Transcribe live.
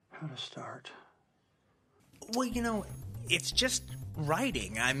How to start? Well, it's just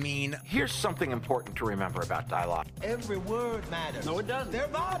writing. I mean... Here's something important to remember about dialogue. Every word matters. No, it doesn't. They're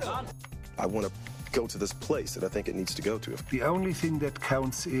vital. I want to go to this place that I think it needs to go to. The only thing that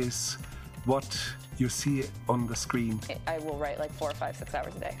counts is what you see on the screen. I will write like 4 or 5, 6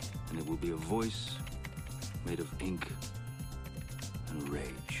 hours a day. And it will be a voice made of ink and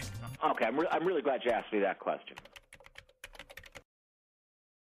rage. Okay, I'm really glad you asked me that question.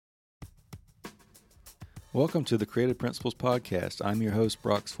 Welcome to the Creative Principles Podcast. I'm your host,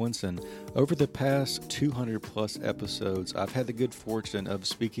 Brock Swinson. Over the past 200 plus episodes, I've had the good fortune of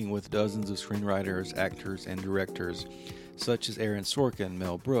speaking with dozens of screenwriters, actors, and directors, such as Aaron Sorkin,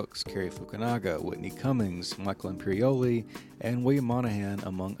 Mel Brooks, Cary Fukunaga, Whitney Cummings, Michael Imperioli, and William Monahan,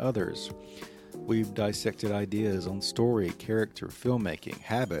 among others. We've dissected ideas on story, character, filmmaking,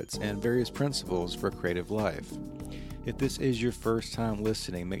 habits, and various principles for creative life. If this is your first time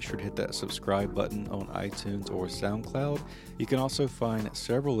listening, make sure to hit that subscribe button on iTunes or SoundCloud. You can also find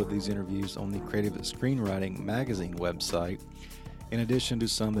several of these interviews on the Creative Screenwriting Magazine website, in addition to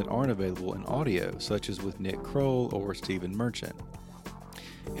some that aren't available in audio, such as with Nick Kroll or Stephen Merchant.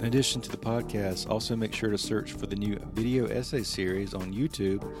 In addition to the podcast, also make sure to search for the new video essay series on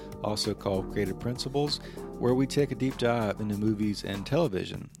YouTube, also called Creative Principles, where we take a deep dive into movies and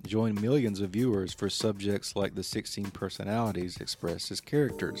television. Join millions of viewers for subjects like the 16 personalities expressed as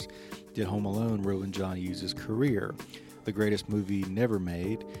characters, did Home Alone ruin John Hughes' career, the greatest movie never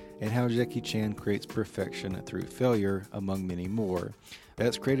made, and how Jackie Chan creates perfection through failure, among many more.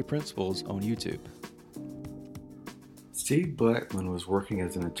 That's Creative Principles on YouTube. Steve Blackman was working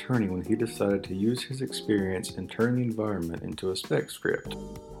as an attorney when he decided to use his experience and turn the environment into a spec script.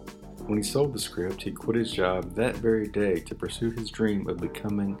 When he sold the script, he quit his job that very day to pursue his dream of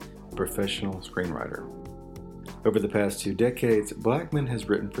becoming a professional screenwriter. Over the past 2 decades, Blackman has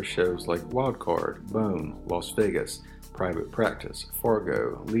written for shows like Wild Card, Bone, Las Vegas, Private Practice,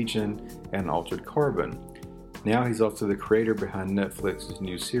 Fargo, Legion, and Altered Carbon. Now he's also the creator behind Netflix's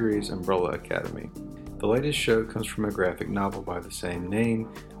new series Umbrella Academy. The latest show comes from a graphic novel by the same name,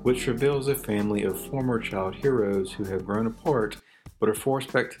 which reveals a family of former child heroes who have grown apart but are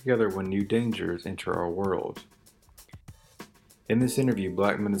forced back together when new dangers enter our world. In this interview,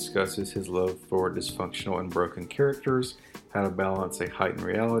 Blackman discusses his love for dysfunctional and broken characters, how to balance a heightened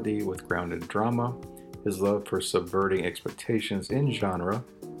reality with grounded drama, his love for subverting expectations in genre,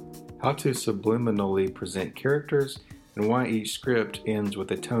 how to subliminally present characters, and why each script ends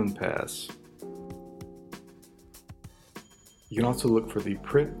with a tone pass. You can also look for the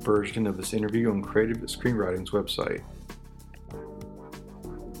print version of this interview on Creative Screenwriting's website.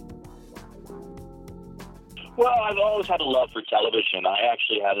 Well, I've always had a love for television. I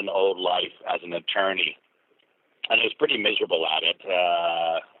actually had an old life as an attorney, and I was pretty miserable at it.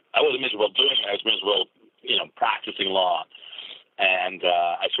 I wasn't miserable doing it. I was miserable, practicing law. And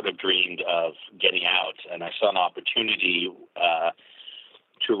I sort of dreamed of getting out, and I saw an opportunity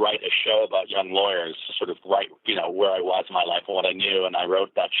to write a show about young lawyers, sort of write, where I was in my life and what I knew, and I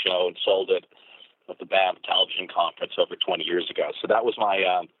wrote that show and sold it at the BAM Television Conference over 20 years ago. So that was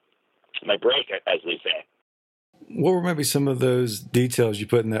my break, as they say. What were maybe some of those details you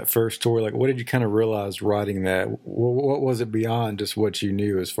put in that first story? Like, what did you kind of realize writing that? What was it beyond just what you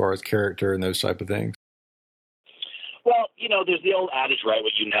knew as far as character and those type of things? Well, there's the old adage, right,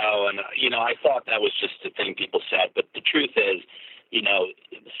 what you know, and, I thought that was just the thing people said, but the truth is,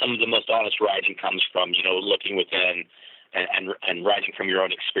 some of the most honest writing comes from, looking within and writing from your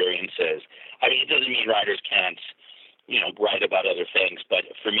own experiences. I mean, it doesn't mean writers can't, write about other things, but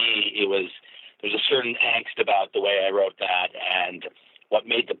for me, there's a certain angst about the way I wrote that, and what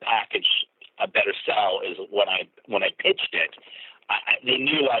made the package a better sell is when I pitched it, they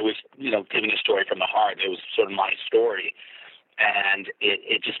knew I was, giving a story from the heart. It was sort of my story, and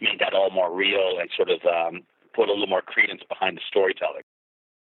it just made that all more real and sort of put a little more credence behind the storytelling.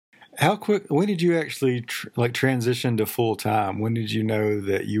 When did you actually transition to full time? When did you know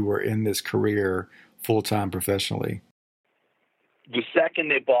that you were in this career full time professionally? The second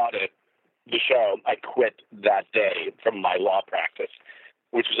they bought it, the show, I quit that day from my law practice,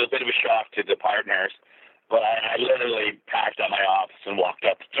 which was a bit of a shock to the partners. But I literally packed on my office and walked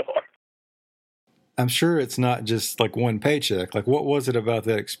out the door. I'm sure it's not just like one paycheck. Like, what was it about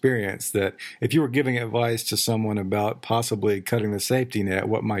that experience that if you were giving advice to someone about possibly cutting the safety net,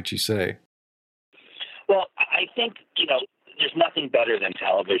 what might you say? Well, I think, there's nothing better than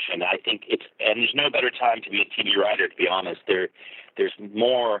television. I think and there's no better time to be a TV writer, to be honest. There's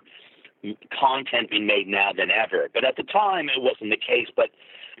more content being made now than ever. But at the time, it wasn't the case. But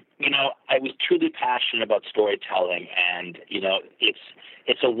I was truly passionate about storytelling, and,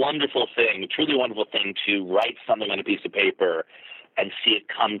 it's a wonderful thing, truly wonderful thing to write something on a piece of paper and see it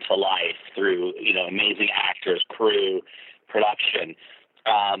come to life through, amazing actors, crew, production.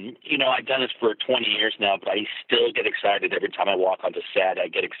 I've done this for 20 years now, but I still get excited every time I walk onto set. I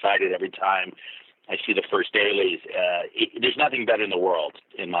get excited every time I see the first dailies. There's nothing better in the world,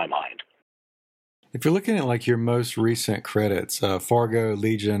 in my mind. If you're looking at like your most recent credits, Fargo,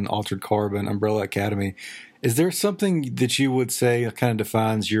 Legion, Altered Carbon, Umbrella Academy, is there something that you would say kind of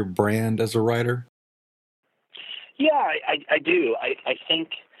defines your brand as a writer? Yeah, I do. I think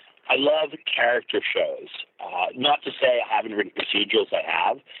I love character shows. Not to say I haven't written procedurals, I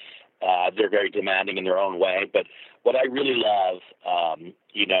have. They're very demanding in their own way. But what I really love,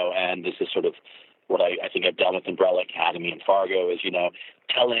 and this is sort of what I think I've done with Umbrella Academy and Fargo, is,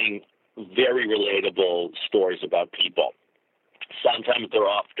 telling very relatable stories about people. Sometimes they're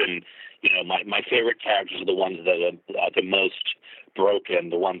often, my favorite characters are the ones that are the most broken,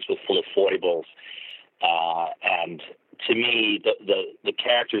 the ones full of foibles. And to me, the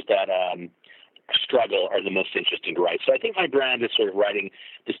characters that struggle are the most interesting to write. So I think my brand is sort of writing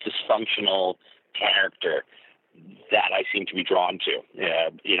this dysfunctional character that I seem to be drawn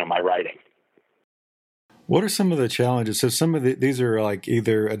to, my writing. What are some of the challenges? So some of these are like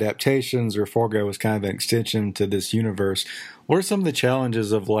either adaptations or Fargo is kind of an extension to this universe. What are some of the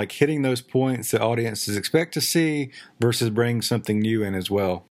challenges of like hitting those points that audiences expect to see versus bringing something new in as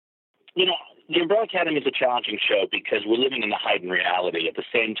well? The Umbrella Academy is a challenging show because we're living in the heightened reality. At the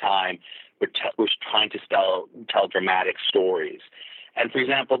same time, we're trying to tell dramatic stories. And for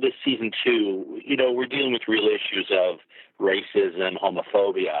example, this season 2, we're dealing with real issues of racism,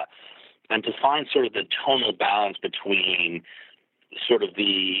 homophobia. And to find sort of the tonal balance between sort of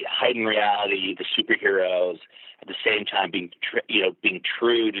the heightened reality, the superheroes, at the same time being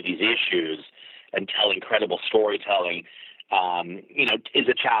true to these issues and telling credible storytelling, is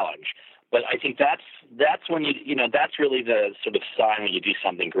a challenge. But I think that's when that's really the sort of sign when you do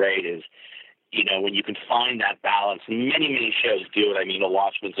something great is, when you can find that balance. And many, many shows do it. I mean, The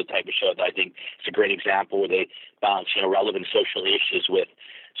Watchmen's the type of show that I think is a great example where they balance, relevant social issues with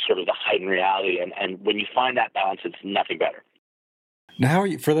sort of the heightened reality. And when you find that balance, it's nothing better. Now, how are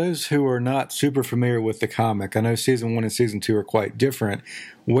you, for those who are not super familiar with the comic, I know season 1 and season 2 are quite different.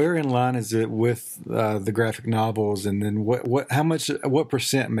 Where in line is it with the graphic novels? And then what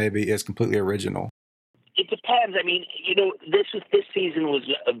percent maybe is completely original? It depends. I mean, this season was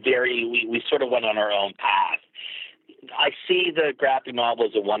we sort of went on our own path. I see the graphic novel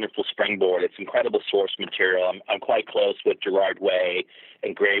as a wonderful springboard. It's incredible source material. I'm quite close with Gerard Way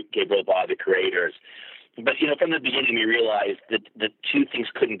and Gabriel Ba, the creators. But, from the beginning, we realized that the two things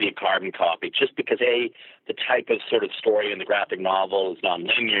couldn't be a carbon copy just because, the type of sort of story in the graphic novel is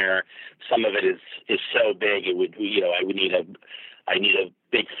nonlinear. Some of it is so big, I need a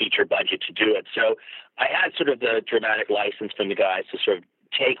big feature budget to do it. So I had sort of the dramatic license from the guys to sort of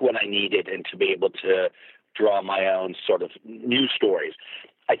take what I needed and to be able to draw my own sort of new stories.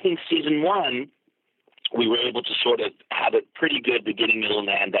 I think season 1, we were able to sort of have a pretty good beginning, middle, and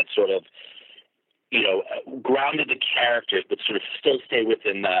end that sort of, grounded the characters, but sort of still stay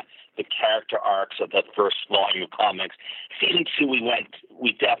within the character arcs of the first volume of comics. Season 2,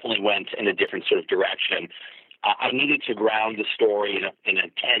 we definitely went in a different sort of direction. I needed to ground the story in a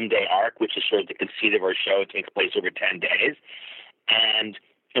 10-day arc, which is sort of the conceit of our show. It takes place over 10 days. And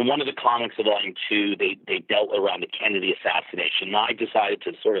in one of the comics of Volume 2, they dealt around the Kennedy assassination. And I decided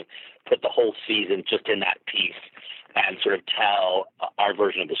to sort of put the whole season just in that piece and sort of tell our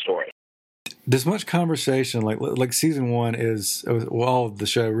version of the story. There's much conversation, like season 1 is, all of the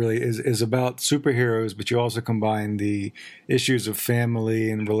show really is about superheroes, but you also combine the issues of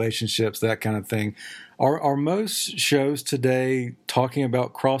family and relationships, that kind of thing. Are most shows today talking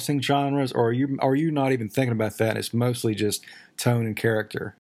about crossing genres, or are you not even thinking about that? It's mostly just tone and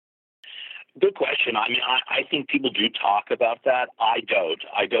character. Good question. I mean, I think people do talk about that. I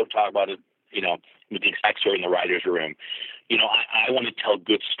don't talk about it, with the execs or in the writer's room. I want to tell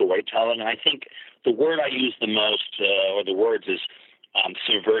good storytelling. And I think the word I use the most, or the words, is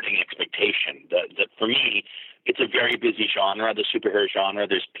subverting expectation. That for me, it's a very busy genre, the superhero genre.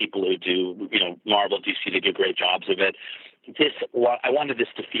 There's people who do, Marvel, DC, they do great jobs of it. I wanted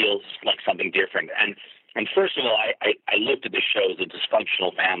this to feel like something different. And first of all, I looked at this show as a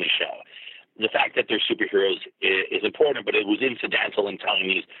dysfunctional family show. The fact that they're superheroes is important, but it was incidental in telling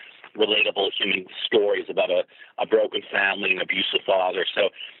these relatable human stories about a broken family, an abusive father. So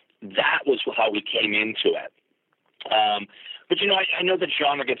that was how we came into it. But, I know that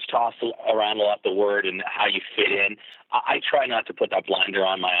genre gets tossed around a lot, the word and how you fit in. I try not to put that blinder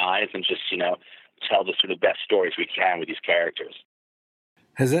on my eyes and just, tell the sort of best stories we can with these characters.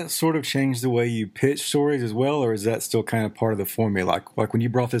 Has that sort of changed the way you pitch stories as well, or is that still kind of part of the formula? Like when you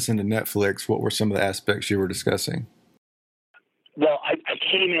brought this into Netflix, what were some of the aspects you were discussing? Well, I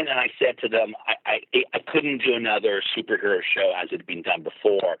came in and I said to them, I couldn't do another superhero show as it had been done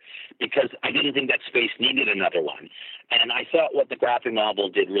before because I didn't think that space needed another one. And I thought what the graphic novel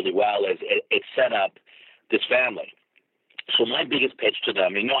did really well is it set up this family. So my biggest pitch to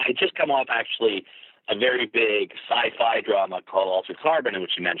them, I had just come off actually a very big sci-fi drama called Altered Carbon,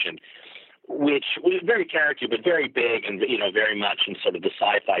 which you mentioned, which was very character, but very big and, very much in sort of the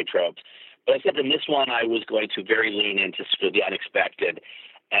sci-fi tropes. But I said in this one, I was going to very lean into sort of the unexpected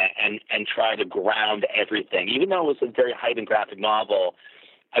and try to ground everything. Even though it was a very heightened graphic novel,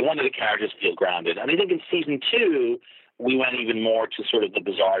 I wanted the characters to feel grounded. And I think in season 2, we went even more to sort of the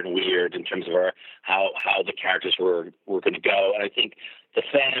bizarre and weird in terms of how the characters were going to go. And I think the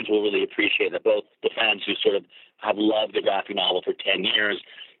fans will really appreciate that, both the fans who sort of have loved the graphic novel for 10 years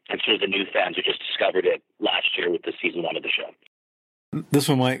and sort of the new fans who just discovered it last year with the season 1 of the show. This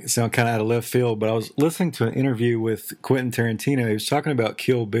one might sound kind of out of left field, but I was listening to an interview with Quentin Tarantino. He was talking about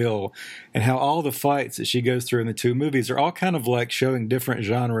Kill Bill and how all the fights that she goes through in the 2 movies are all kind of like showing different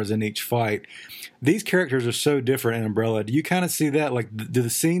genres in each fight. These characters are so different in Umbrella. Do you kind of see that? Like, do the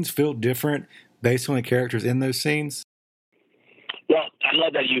scenes feel different based on the characters in those scenes? Well, I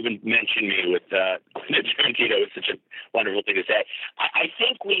love that you even mentioned me with Quentin Tarantino. It's such a wonderful thing to say. I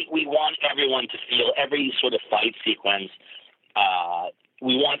think we want everyone to feel every sort of fight sequence.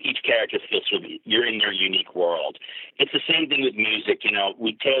 We want each character to feel sort of you're in their unique world. It's the same thing with music.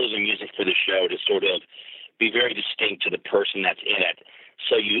 We tailor the music for the show to sort of be very distinct to the person that's in it.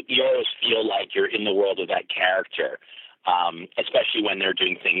 So you always feel like you're in the world of that character, especially when they're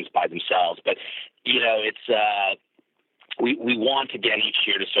doing things by themselves. But, it's we want, again, each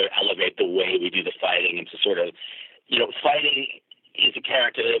year to sort of elevate the way we do the fighting and to sort of, fighting is a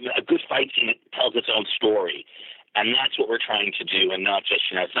character. A good fight scene tells its own story. And that's what we're trying to do, and not just,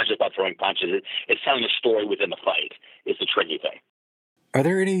 it's not just about throwing punches. It's telling a story within the fight is the tricky thing. Are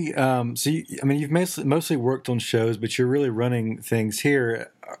there any, you've mostly worked on shows, but you're really running things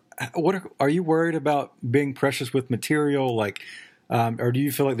here. Are you worried about being precious with material? Or do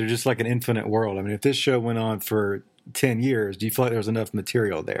you feel like there's just like an infinite world? I mean, if this show went on for 10 years, do you feel like there's enough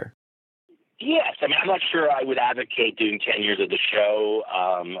material there? Yes. I'm not sure I would advocate doing 10 years of the show,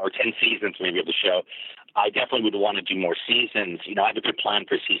 or 10 seasons maybe of the show. I definitely would want to do more seasons. I have a good plan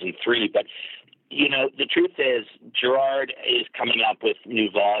for season 3, but, the truth is Gerard is coming up with new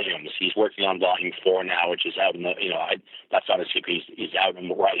volumes. He's working on volume 4 now, which is out in the, that's not a secret. He's out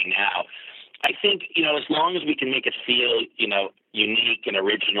and writing now. I think, as long as we can make it feel, unique and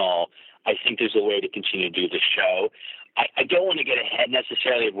original, I think there's a way to continue to do the show. I don't want to get ahead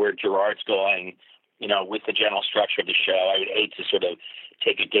necessarily of where Gerard's going, with the general structure of the show. I would hate to sort of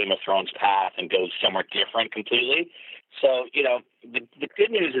take a Game of Thrones path and go somewhere different completely. So, the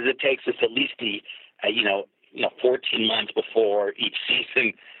good news is it takes us at least 14 months before each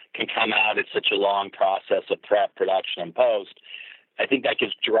season can come out. It's such a long process of prep, production, and post. I think that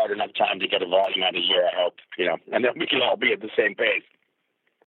gives Gerard enough time to get a volume out a year, I hope, and then we can all be at the same pace.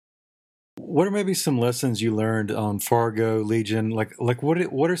 What are maybe some lessons you learned on Fargo, Legion? Like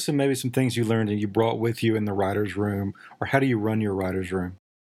what are some things you learned and you brought with you in the writer's room, or how do you run your writer's room?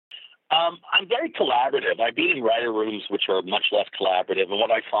 I'm very collaborative. I've been in writer rooms which are much less collaborative, and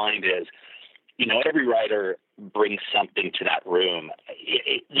what I find is, every writer brings something to that room.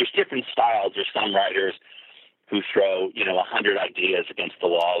 There's different styles. There's some writers who throw, 100 ideas against the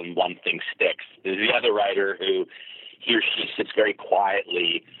wall and one thing sticks. There's the other writer who he or she sits very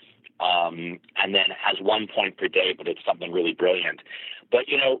quietly and then has 1 point per day, but it's something really brilliant. But,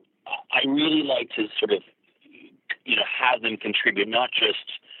 I really like to sort of, have them contribute, not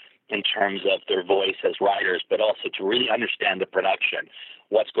just in terms of their voice as writers, but also to really understand the production,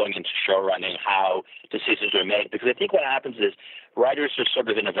 what's going into show running, how decisions are made. Because I think what happens is writers are sort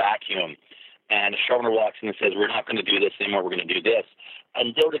of in a vacuum, and a showrunner walks in and says, we're not going to do this anymore, we're going to do this.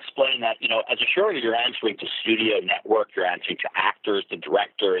 And they would explain that, as a showrunner, you're answering to studio network, you're answering to actors, to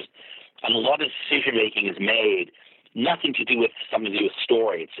directors, and a lot of decision-making is made, nothing to do with something to do with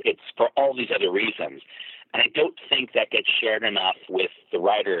story. It's for all these other reasons. And I don't think that gets shared enough with the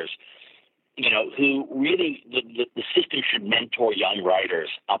writers, who really, the system should mentor young writers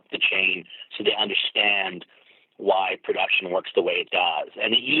up the chain so they understand why production works the way it does.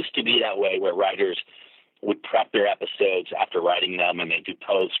 And it used to be that way where writers would prep their episodes after writing them and they do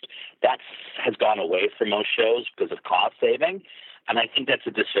post. That has gone away for most shows because of cost saving. And I think that's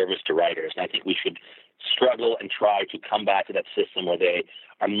a disservice to writers. And I think we should struggle and try to come back to that system where they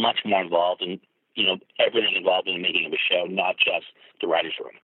are much more involved in, everything involved in the making of a show, not just the writer's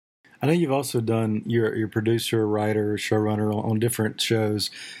room. I know you've also done your producer, writer, showrunner on different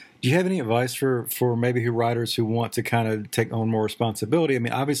shows. Do you have any advice for maybe writers who want to kind of take on more responsibility? I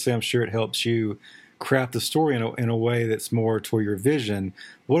mean, obviously, I'm sure it helps you craft the story in a way that's more toward your vision.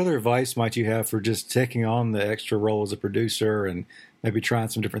 What other advice might you have for just taking on the extra role as a producer and maybe trying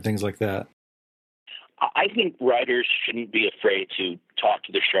some different things like that? I think writers shouldn't be afraid to talk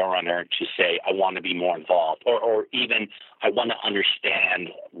to the showrunner to say, I want to be more involved, or even I want to understand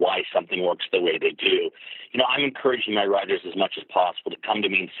why something works the way they do. I'm encouraging my writers as much as possible to come to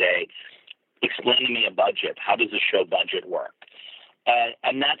me and say, explain to me a budget. How does a show budget work?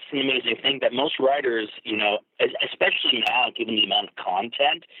 And that's an amazing thing that most writers, especially now, given the amount of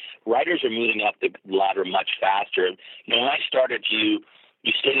content, writers are moving up the ladder much faster. When I started, you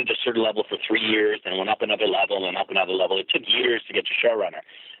stayed at a certain level for 3 years, then went up another level, and up another level. It took years to get to showrunner.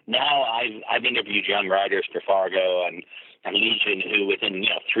 Now I've interviewed young writers for Fargo and Legion who within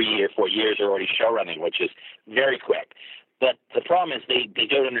 3 or 4 years are already showrunning, which is very quick. But the problem is they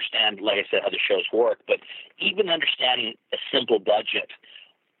don't understand, like I said, how the shows work. But even understanding a simple budget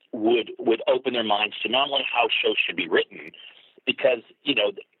would open their minds to not only how shows should be written, because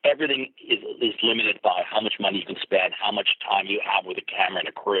everything is limited by how much money you can spend, how much time you have with a camera and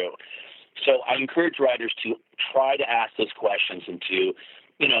a crew. So I encourage writers to try to ask those questions and to,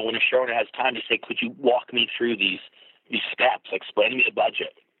 when a showrunner has time, to say, could you walk me through these steps? Explain to me the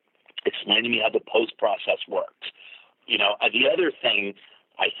budget. Explain to me how the post process works. The other thing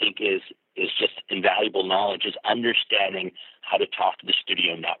I think is just invaluable knowledge is understanding how to talk to the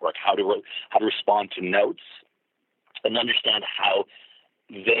studio network, how to respond to notes, and understand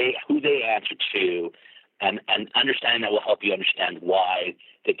who they answer to, and understanding that will help you understand why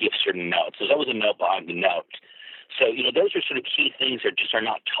they give certain notes. There's always a note behind the note. So, those are sort of key things that just are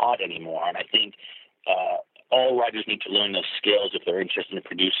not taught anymore. And I think all writers need to learn those skills if they're interested in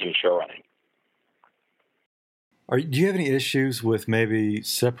producing and showrunning. Do you have any issues with maybe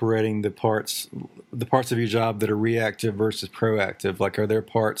separating the parts of your job that are reactive versus proactive? Like, are there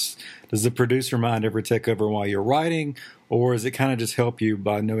parts, does the producer mind ever take over while you're writing, or does it kind of just help you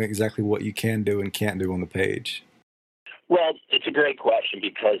by knowing exactly what you can do and can't do on the page? Well, it's a great question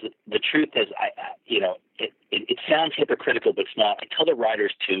because the truth is, it sounds hypocritical, but it's not. I tell the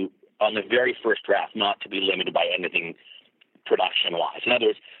writers to, on the very first draft, not to be limited by anything production-wise. In other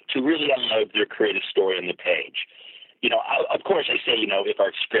words, to really unload their creative story on the page. Of course, I say, if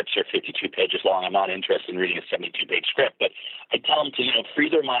our scripts are 52 pages long, I'm not interested in reading a 72-page script, but I tell them to, free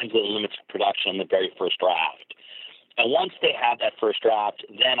their minds of the limits of production on the very first draft. And once they have that first draft,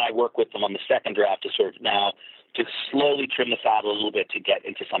 then I work with them on the second draft to slowly trim the fat a little bit to get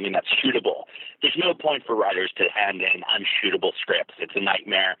into something that's shootable. There's no point for writers to hand in unshootable scripts. It's a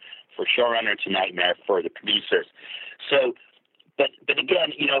nightmare for showrunner. It's a nightmare for the producers. So, but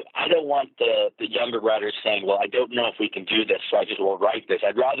again, I don't want the younger writers saying, well, I don't know if we can do this, so I just will write this.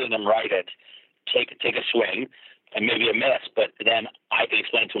 I'd rather them write it, take a swing, and maybe a miss, but then I can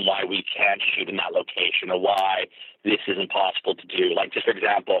explain to them why we can't shoot in that location or why this isn't possible to do. Like, just for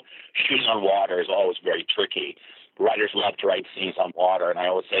example, shooting on water is always very tricky. Writers love to write scenes on water, and I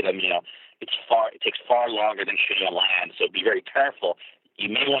always say to them, it takes far longer than shooting on land, so be very careful. You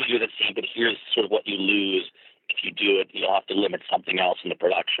may want to do that scene, but here's sort of what you lose. If you do it, you'll have to limit something else in the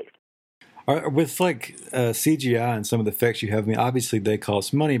production. With CGI and some of the effects you have, obviously they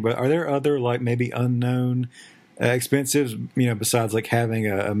cost money, but are there other maybe unknown expenses, besides having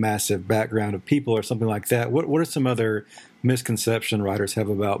a massive background of people or something like that? What are some other misconception writers have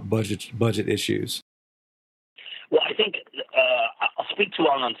about budget issues? Well, I think I'll speak to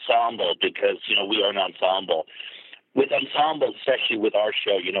our ensemble because, we are an ensemble. With ensembles, especially with our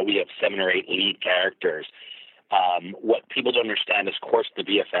show, we have 7 or 8 lead characters. What people don't understand is, of course, the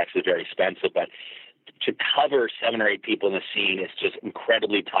VFX is very expensive, but to cover 7 or 8 people in a scene is just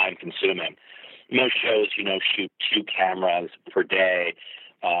incredibly time-consuming. Most shows, shoot 2 cameras per day.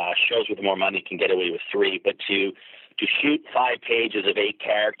 Shows with more money can get away with 3, but to shoot 5 pages of 8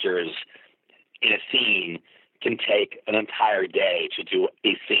 characters in a scene can take an entire day to do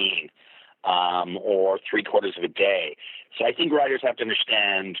a scene, or 3/4 of a day. So I think writers have to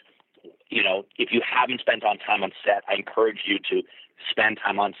understand, if you haven't spent time on set, I encourage you to spend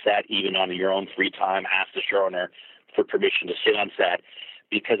time on set, even on your own free time. Ask the showrunner for permission to sit on set.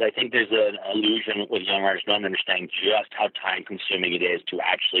 because I think there's an illusion with young writers don't understand just how time-consuming it is to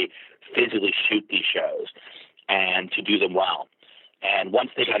actually physically shoot these shows and to do them well. And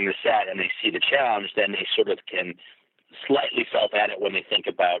once they get on the set and they see the challenge, then they sort of can slightly self-edit when they think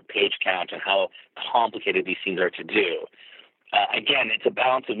about page count and how complicated these scenes are to do. Again, it's a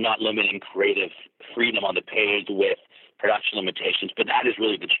balance of not limiting creative freedom on the page with production limitations, but that is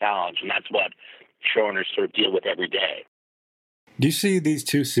really the challenge, and that's what showrunners sort of deal with every day. Do you see these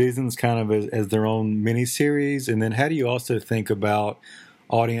two seasons kind of as their own mini-series? And then how do you also think about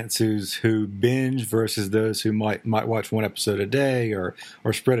audiences who binge versus those who might watch one episode a day or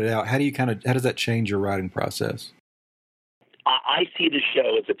spread it out? How does that change your writing process? I see the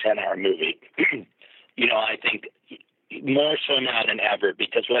show as a 10-hour movie. I think more so now than ever,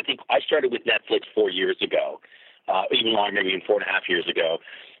 because when I started with Netflix 4 years ago, even longer, maybe even 4.5 years ago,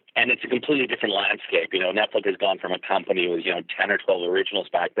 and it's a completely different landscape. Netflix has gone from a company with 10 or 12 originals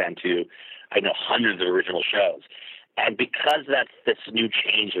back then to hundreds of original shows. And because that's this new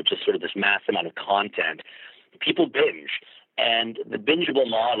change of just sort of this mass amount of content, people binge. And the bingeable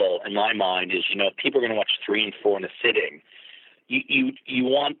model, in my mind, is, if people are going to watch 3 and 4 in a sitting, you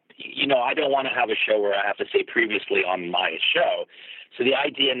want, I don't want to have a show where I have to say previously on my show. So the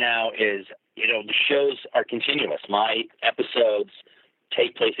idea now is, the shows are continuous. My episodes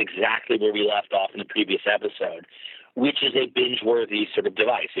take place exactly where we left off in the previous episode, which is a binge-worthy sort of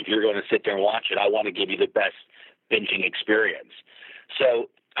device. If you're going to sit there and watch it, I want to give you the best binging experience. So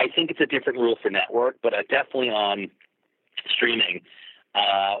I think it's a different rule for network, but definitely on streaming,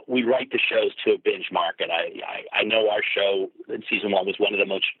 we write the shows to a binge market. I know our show in season 1 was one of the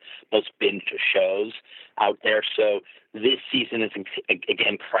most binged shows out there. So this season is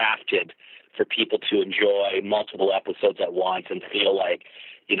again crafted for people to enjoy multiple episodes at once and feel like,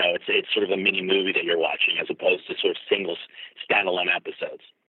 it's sort of a mini movie that you're watching as opposed to sort of single standalone episodes.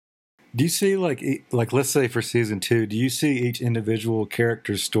 Do you see like let's say for season 2, do you see each individual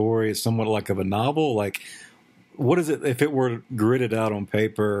character's story as somewhat like of a novel? Like, what is it, if it were gridded out on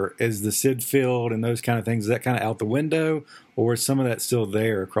paper, is the Sid Field and those kind of things, is that kind of out the window, or is some of that still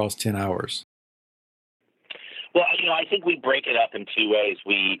there across 10 hours? Well, I think we break it up in two ways.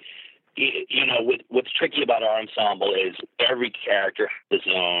 What's tricky about our ensemble is every character has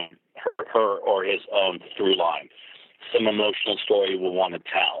his own, her or his own through line, some emotional story we'll want to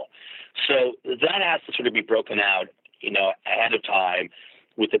tell. So that has to sort of be broken out, ahead of time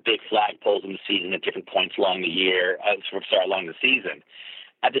with the big flagpoles in the season at different points along the year, along the season.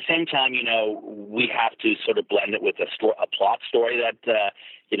 At the same time, we have to sort of blend it with a plot story that,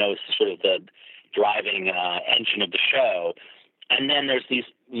 is sort of the driving engine of the show. And then there's these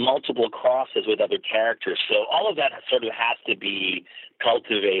multiple crosses with other characters. So all of that sort of has to be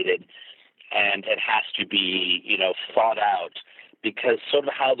cultivated, and it has to be, thought out, because sort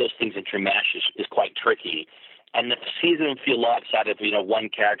of how those things intermesh is quite tricky. And the season would feel lopsided if, one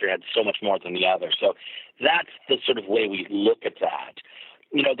character had so much more than the other. So that's the sort of way we look at that.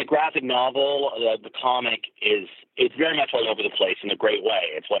 The graphic novel, the comic it's very much all over the place in a great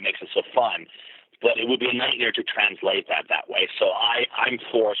way. It's what makes it so fun. But it would be a nightmare to translate that way. So I'm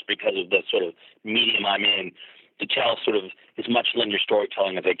forced, because of the sort of medium I'm in, to tell sort of as much linear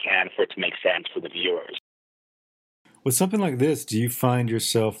storytelling as I can for it to make sense for the viewers. With something like this, do you find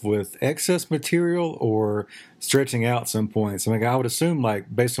yourself with excess material or stretching out some points? I would assume,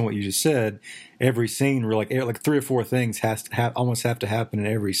 based on what you just said, every scene, like 3 or 4 things almost have to happen in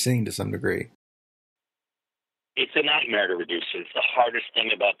every scene to some degree. It's a nightmare to reduce it. It's the hardest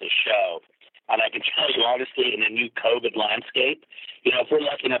thing about the show. And I can tell you honestly, in the new COVID landscape, if we're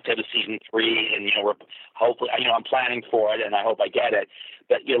lucky enough to have a season 3, and we're hopefully, I'm planning for it, and I hope I get it.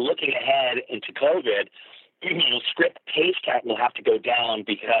 But looking ahead into COVID, script page count will have to go down,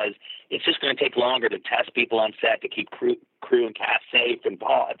 because it's just going to take longer to test people on set, to keep crew and cast safe and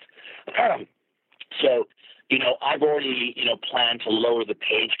pods. So, I've already planned to lower the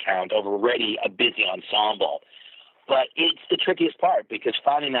page count of already a busy ensemble. But it's the trickiest part, because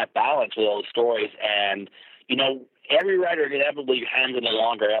finding that balance with all the stories, and, every writer inevitably hands in a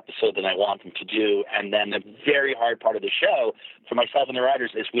longer episode than I want them to do. And then the very hard part of the show for myself and the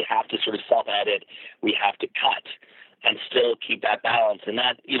writers is we have to sort of self-edit, we have to cut, and still keep that balance. And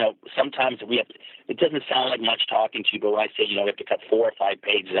that, sometimes it doesn't sound like much talking to you, but when I say, we have to cut 4 or 5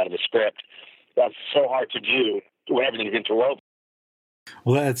 pages out of a script, that's so hard to do when everything's interwoven.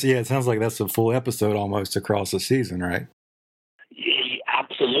 Well, it sounds like that's a full episode almost across the season, right?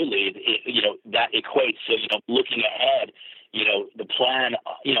 Absolutely. That equates. So, looking ahead, the plan,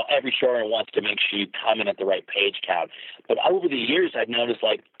 every showrunner wants to make sure you come in at the right page count. But over the years, I've noticed,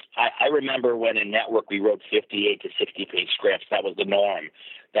 I remember when in network we wrote 58 to 60-page scripts. That was the norm.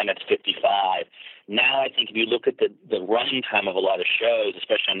 Then it's 55. Now I think if you look at the running time of a lot of shows,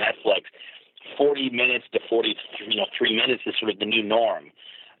 especially on Netflix, 40 minutes to 3 minutes is sort of the new norm,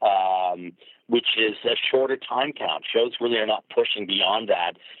 which is a shorter time count. Shows really are not pushing beyond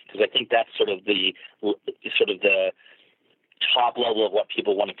that, because I think that's sort of the top level of what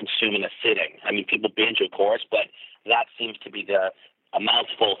people want to consume in a sitting. I mean, people binge, of course, but that seems to be a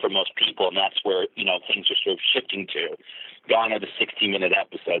mouthful for most people, and that's where, things are sort of shifting to. Gone are the 60-minute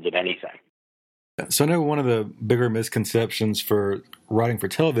episodes of anything. So I know one of the bigger misconceptions for writing for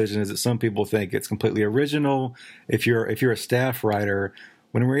television is that some people think it's completely original if you're a staff writer,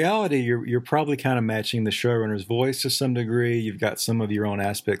 when in reality you're probably kind of matching the showrunner's voice to some degree. You've got some of your own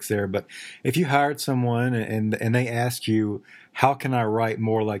aspects there. But if you hired someone and they ask you, how can I write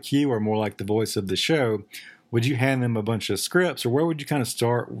more like you or more like the voice of the show, would you hand them a bunch of scripts, or where would you kind of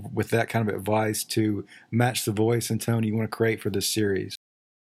start with that kind of advice to match the voice and tone you want to create for this series?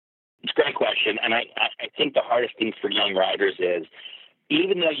 It's a great question, and I think the hardest thing for young writers is,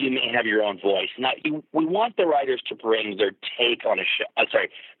 even though you may have your own voice, we want the writers to bring their take on a show.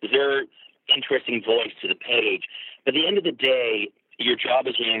 Their interesting voice to the page. But at the end of the day, your job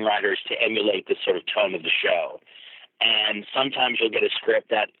as a young writer is to emulate the sort of tone of the show. And sometimes you'll get a script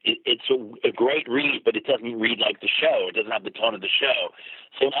that it's a great read, but it doesn't read like the show. It doesn't have the tone of the show.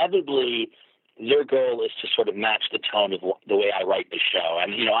 So inevitably, their goal is to sort of match the tone of the way I write the show.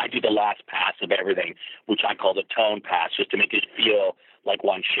 And, I do the last pass of everything, which I call the tone pass, just to make it feel like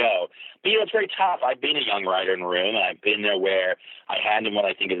one show. But, it's very tough. I've been a young writer in a room, and I've been there where I hand them what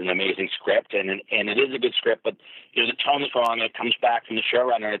I think is an amazing script, and it is a good script, but, the tone is wrong, and it comes back from the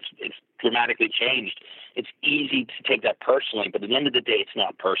showrunner, it's dramatically changed. It's easy to take that personally, but at the end of the day, it's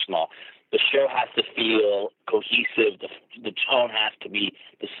not personal. The show has to feel cohesive. The tone has to be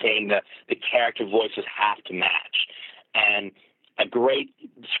the same. The character voices have to match. And a great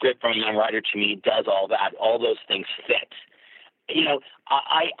script from a young writer, to me, does all that. All those things fit.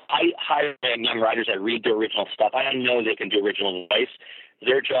 I hire young writers. I read their original stuff. I know they can do original voice.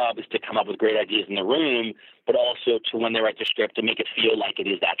 Their job is to come up with great ideas in the room, but also to, when they write the script, to make it feel like it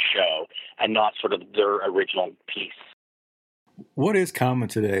is that show and not sort of their original piece. What is common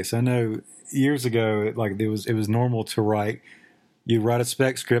today? So I know years ago, it was normal to write. You'd write a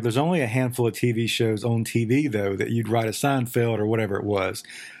spec script. There's only a handful of TV shows on TV, though, that you'd write a Seinfeld or whatever it was.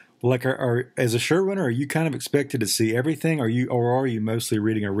 As a showrunner, are you kind of expected to see everything, or are you mostly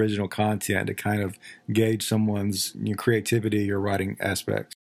reading original content to kind of gauge someone's creativity or writing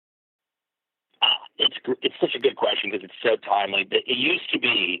aspects? It's such a good question because it's so timely. It used to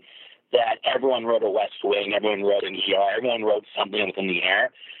be that everyone wrote a West Wing, everyone wrote an ER, everyone wrote something within the air.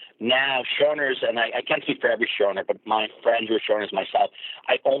 Now, showrunners, and I can't speak for every showrunner, but my friends who are showrunners, myself,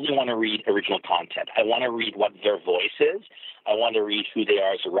 I only want to read original content. I want to read what their voice is. I want to read who they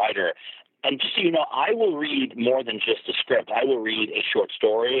are as a writer. And just so you know, I will read more than just a script. I will read a short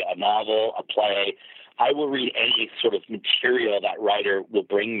story, a novel, a play. I will read any sort of material that writer will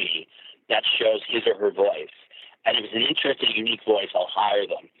bring me that shows his or her voice. And if it's an interesting, unique voice, I'll hire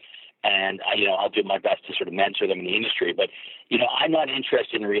them. And, I'll do my best to sort of mentor them in the industry. But, I'm not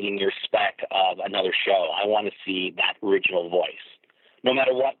interested in reading your spec of another show. I want to see that original voice, no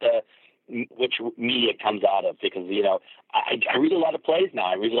matter which media it comes out of, because, I read a lot of plays now.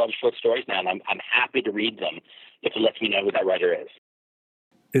 I read a lot of short stories now, and I'm happy to read them if it lets me know who that writer is.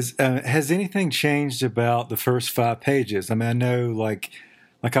 Has anything changed about the first 5 pages? I mean, I know, like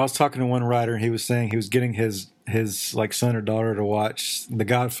I was talking to one writer, and he was saying he was getting his son or daughter to watch The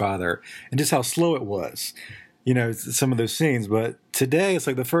Godfather, and just how slow it was, some of those scenes. But today, it's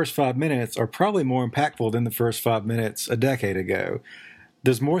like the first 5 minutes are probably more impactful than the first 5 minutes a decade ago.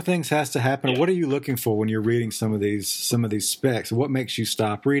 Does more things has to happen? Yeah. What are you looking for when you're reading some of these specs? What makes you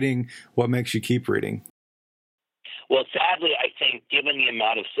stop reading? What makes you keep reading? Well, sadly, I think given the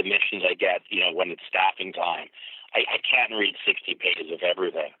amount of submissions I get, when it's staffing time, I can't read 60 pages of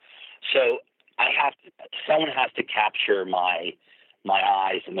everything. So someone has to capture my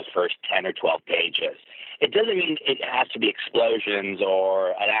eyes in the first 10 or 12 pages. It doesn't mean it has to be explosions or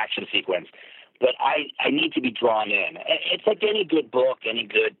an action sequence, but I need to be drawn in. It's like any good book, any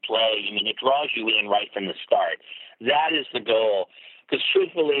good play. I mean, it draws you in right from the start. That is the goal. Because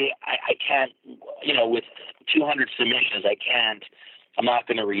truthfully, I can't, with 200 submissions, I'm not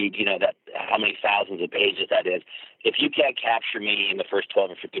going to read, that how many thousands of pages that is. If you can't capture me in the first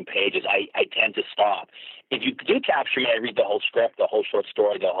 12 or 15 pages, I tend to stop. If you do capture me, I read the whole script, the whole short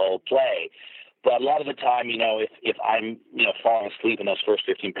story, the whole play. But a lot of the time, if I'm, falling asleep in those first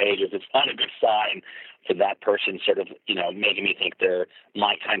 15 pages, it's not a good sign for that person sort of, making me think they're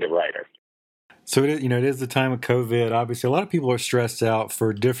my kind of writer. So it is the time of COVID. Obviously, a lot of people are stressed out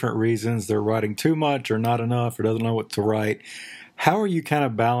for different reasons. They're writing too much or not enough or doesn't know what to write. How are you kind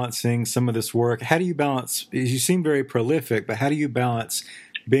of balancing some of this work? How do you balance? You seem very prolific, but how do you balance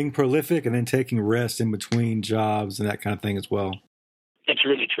being prolific and then taking rest in between jobs and that kind of thing as well? It's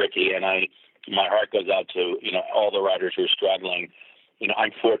really tricky, and my heart goes out to all the writers who are struggling.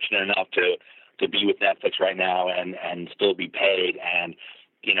 I'm fortunate enough to be with Netflix right now and still be paid, and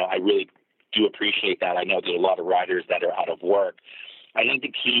I really do appreciate that. I know there's a lot of writers that are out of work. I think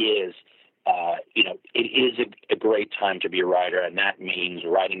the key is, it is a great time to be a writer, and that means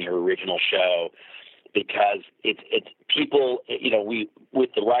writing your original show, because it's people, we, with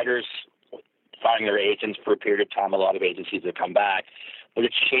the writers firing their agents for a period of time, a lot of agencies have come back, but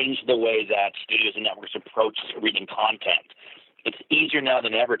it's changed the way that studios and networks approach reading content. It's easier now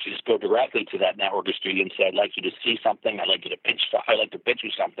than ever to just go directly to that network or studio and say, I'd like you to see something, I'd like to pitch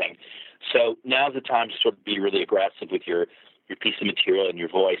you something. So now's the time to sort of be really aggressive with your piece of material and your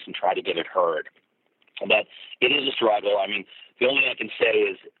voice and try to get it heard. But it is a struggle. I mean, the only thing I can say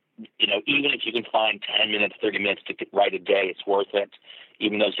is, even if you can find 10 minutes, 30 minutes to write a day, it's worth it.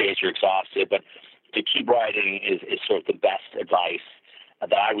 Even those days you're exhausted. But to keep writing is sort of the best advice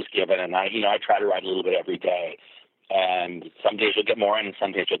that I was given. And I try to write a little bit every day. And some days you'll get more in and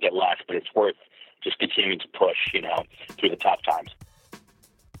some days you'll get less. But it's worth just continuing to push, through the tough times.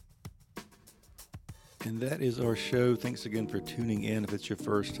 And that is our show. Thanks again for tuning in. If it's your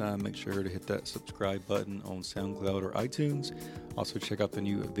first time, make sure to hit that subscribe button on SoundCloud or iTunes. Also, check out the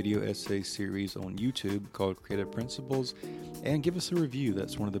new video essay series on YouTube called Creative Principles, and give us a review.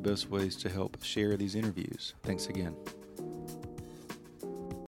 That's one of the best ways to help share these interviews. Thanks again.